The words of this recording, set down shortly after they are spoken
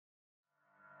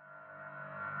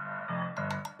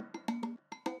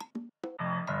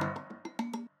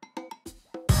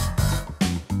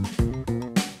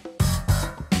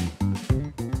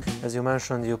As you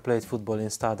mentioned, you played football in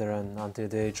Staderen until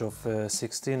the age of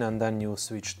 16, and then you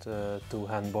switched to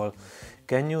handball.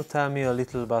 Can you tell me a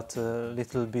little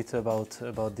bit about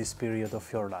this period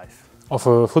of your life? Of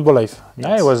football life? Yes.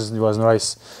 Yeah, it was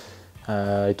nice.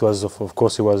 It was of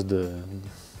course I was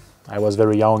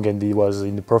very young, and it was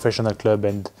in the professional club,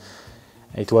 and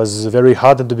it was very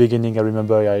hard at the beginning. I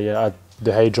remember at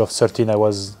the age of 13 I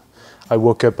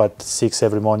woke up at 6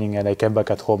 every morning, and I came back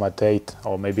at home at 8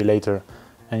 or maybe later,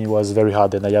 and it was very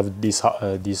hard. And I have this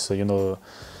the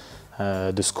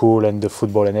school and the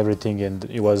football and everything, and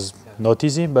it was not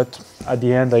easy. But at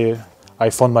the end I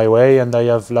found my way, and I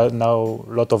have now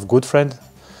a lot of good friends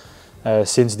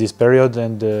since this period,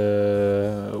 and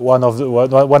one of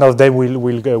them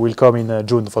will come in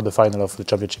June for the final of the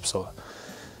championship. So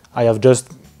I have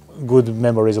just good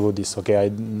memories about this. Okay,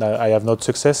 I have not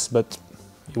success, but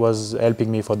it was helping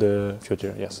me for the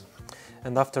future. Yes.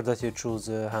 And after that you choose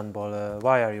handball.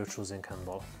 Why are you choosing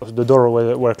handball? The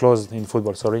doors were closed in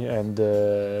football, sorry, and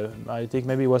I think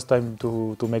maybe it was time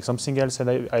to make something else.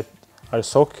 And I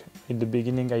suck in the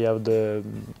beginning. I have the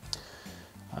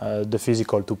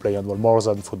physical to play handball more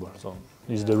than football. So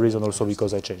it's the reason also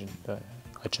because I changed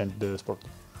the sport.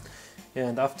 Yeah,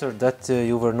 and after that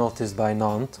you were noticed by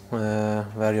Nantes,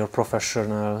 where your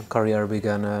professional career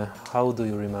began. How do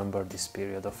you remember this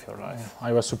period of your life?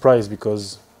 I was surprised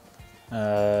because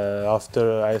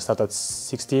after I started at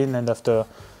 16, and after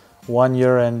 1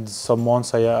 year and some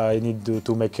months I need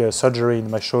to make a surgery in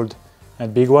my shoulder,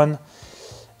 and big one.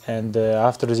 And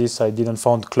after this I didn't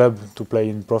find club to play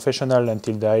in professional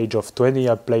until the age of 20.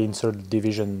 I play in third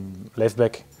division left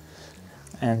back.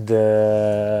 And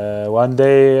one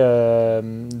day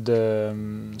the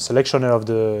selectioner of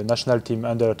the national team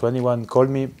under 21 called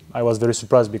me. I was very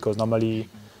surprised because normally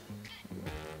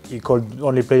he called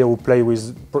only player who play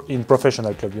in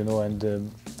professional club, you know.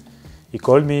 And he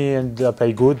called me, and I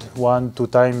played good 1-2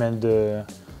 times, and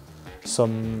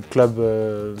some club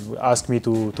asked me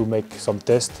to make some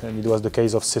tests, and it was the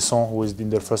case of Cesson, who is in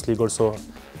the first league also.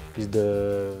 Is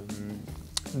the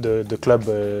club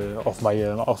of my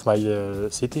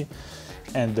city,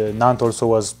 and Nantes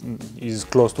also is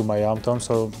close to my hometown,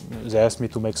 so they asked me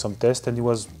to make some tests, and it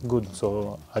was good.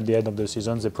 So at the end of the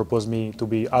season they proposed me to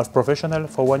be half professional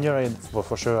for 1 year, and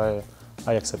for sure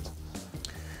I accept.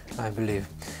 I believe.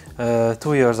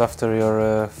 2 years after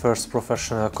your first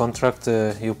professional contract,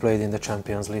 you played in the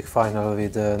Champions League final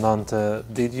with Nantes.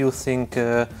 Did you think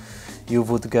you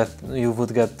would get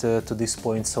to this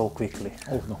point so quickly?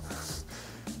 Oh no.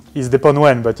 It depends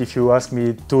when, but if you ask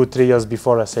me 2-3 years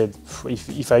before, I said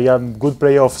if I am good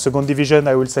player of second division,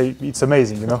 I will say it's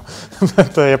amazing, you know.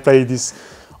 But I played this.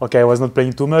 Okay, I was not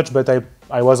playing too much, but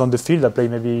I was on the field. I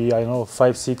played maybe, I don't know,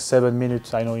 5, 6, 7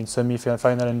 minutes. I know in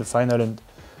semi-final and the final, and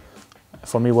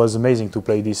for me it was amazing to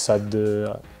play this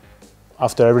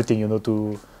after everything, you know.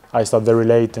 I start very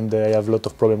late, and I have a lot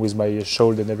of problem with my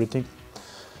shoulder and everything.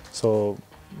 So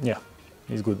yeah,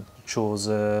 it's good. Chose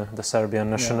the Serbian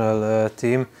national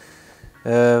team.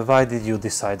 Why did you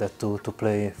decide to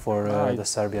play for the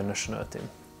Serbian national team?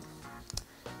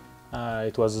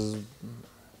 It was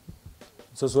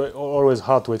always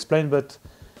hard to explain, but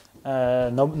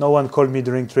no one called me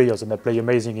during 3 years, and I play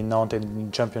amazing in Nantes and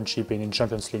in Championship and in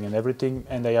Champions League and everything,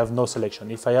 and I have no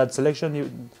selection. If I had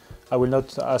selection, I will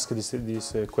not ask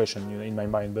this question, you know, in my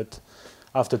mind. But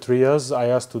after 3 years, I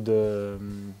asked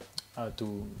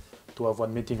to have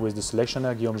one meeting with the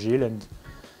selectioner, Guillaume Gilles, and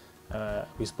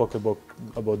we spoke about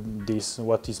this.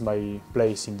 What is my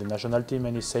place in the national team?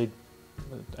 And he said,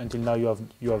 until now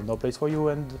you have no place for you,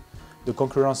 and the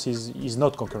concurrence is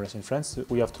not concurrence in France.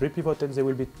 We have 3 pivots, and there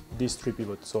will be these 3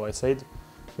 pivots. So I said,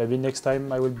 maybe next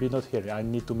time I will be not here. I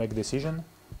need to make a decision,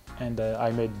 and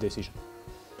I made the decision.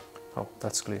 Oh,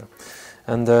 that's clear.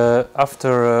 And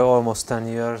after almost 10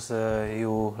 years,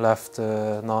 you left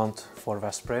Nantes for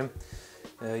Veszprém.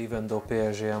 Even though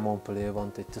PSG and Montpellier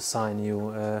wanted to sign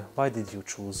you, why did you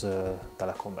choose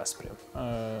Telekom Veszprém?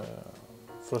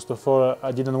 First of all,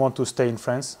 I didn't want to stay in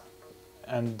France,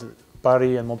 and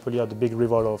Paris and Montpellier are the big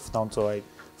rival of Nantes. So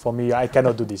for me, I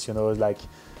cannot do this. You know, like,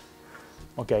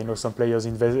 okay, I know some players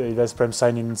in Veszprém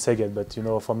signing in Szeged, but you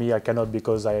know, for me, I cannot,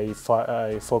 because I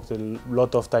fought a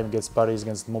lot of time against Paris,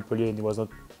 against Montpellier, and it was not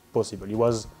possible. It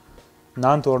was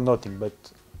Nantes or nothing, but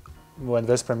when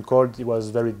Veszprém called, it was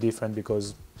very different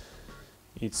because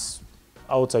it's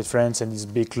outside France and it's a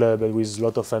big club with a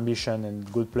lot of ambition and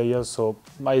good players. So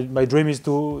my dream is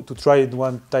to try it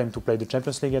one time to play the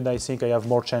Champions League, and I think I have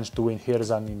more chance to win here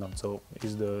than in Nantes. So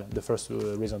it's the first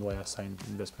reason why I signed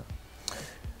in Veszprém.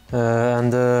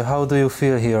 And how do you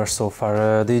feel here so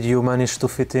far? Did you manage to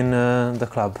fit in the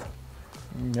club?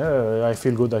 Yeah, I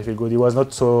feel good. I feel good. It was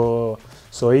not so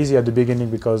easy at the beginning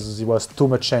because it was too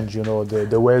much change. You know,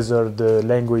 the weather, the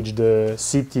language, the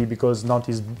city. Because Nantes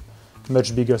is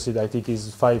much bigger city. I think it's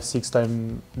 5-6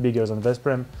 times bigger than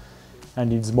Veszprém,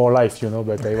 and it's more life. You know,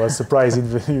 but I was surprised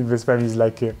in Veszprém is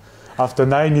like after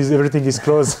 9 is everything is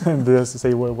closed and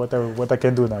say well, what I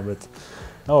can do now. But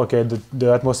okay,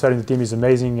 the atmosphere in the team is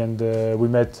amazing, and we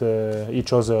met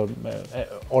each other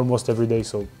almost every day.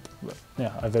 So.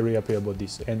 Yeah, I'm very happy about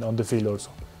this, and on the field also.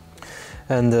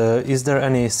 And is there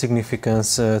any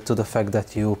significance to the fact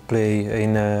that you play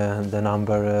in the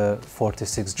number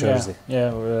 46 jersey? Yeah,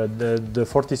 the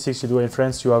 46 you do in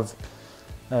France, you have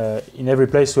in every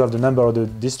place you have the number of the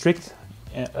district,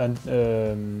 and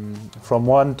from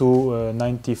 1 to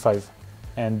 95.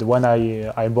 And when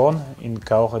I'm born in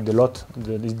Cahors, the lot,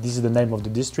 this is the name of the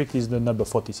district, is the number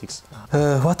 46.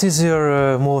 What is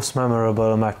your most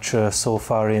memorable match so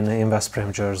far in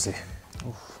Veszprém jersey?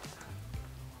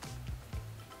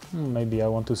 Maybe I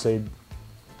want to say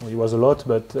it was a lot,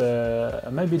 but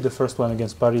maybe the first one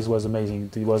against Paris was amazing.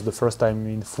 It was the first time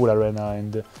in full arena,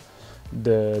 and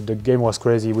the game was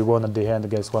crazy. We won at the end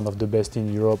against one of the best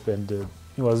in Europe, and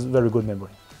it was a very good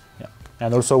memory.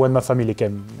 And also when my family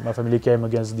came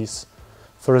against this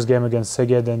first game against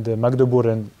Szeged and Magdeburg,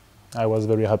 and I was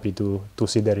very happy to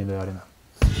sit there in the arena.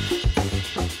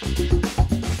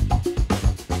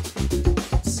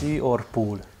 Sea or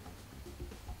pool?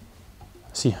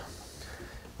 Sea.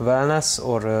 Wellness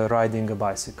or riding a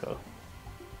bicycle?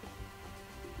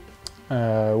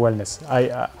 Wellness.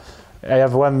 I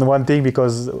have one thing,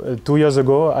 because 2 years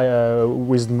ago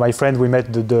with my friend we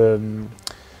met the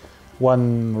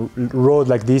one road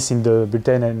like this in the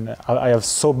Britain, and I have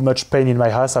so much pain in my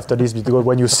ass after this, because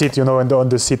when you sit, you know, on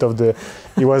the seat of the,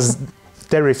 it was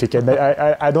terrific, and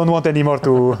I don't want anymore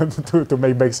to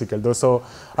make bicycle though, so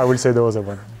I will say the other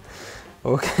one.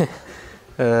 Okay.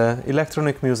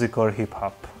 Electronic music or hip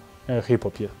hop? Hip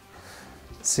hop, yeah.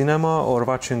 Cinema or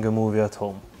watching a movie at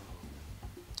home?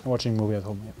 Watching movie at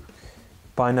home, yeah.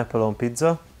 Pineapple on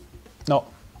pizza? No,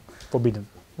 forbidden.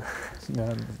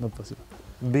 No, not possible.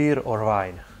 Beer or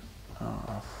wine?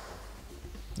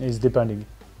 It's depending.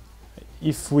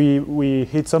 If we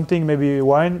hit something, maybe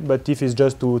wine, but if it's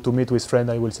just to meet with friends,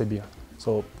 I will say beer.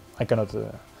 So I cannot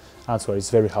answer,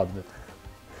 it's very hard.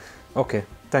 Okay,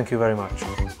 thank you very much.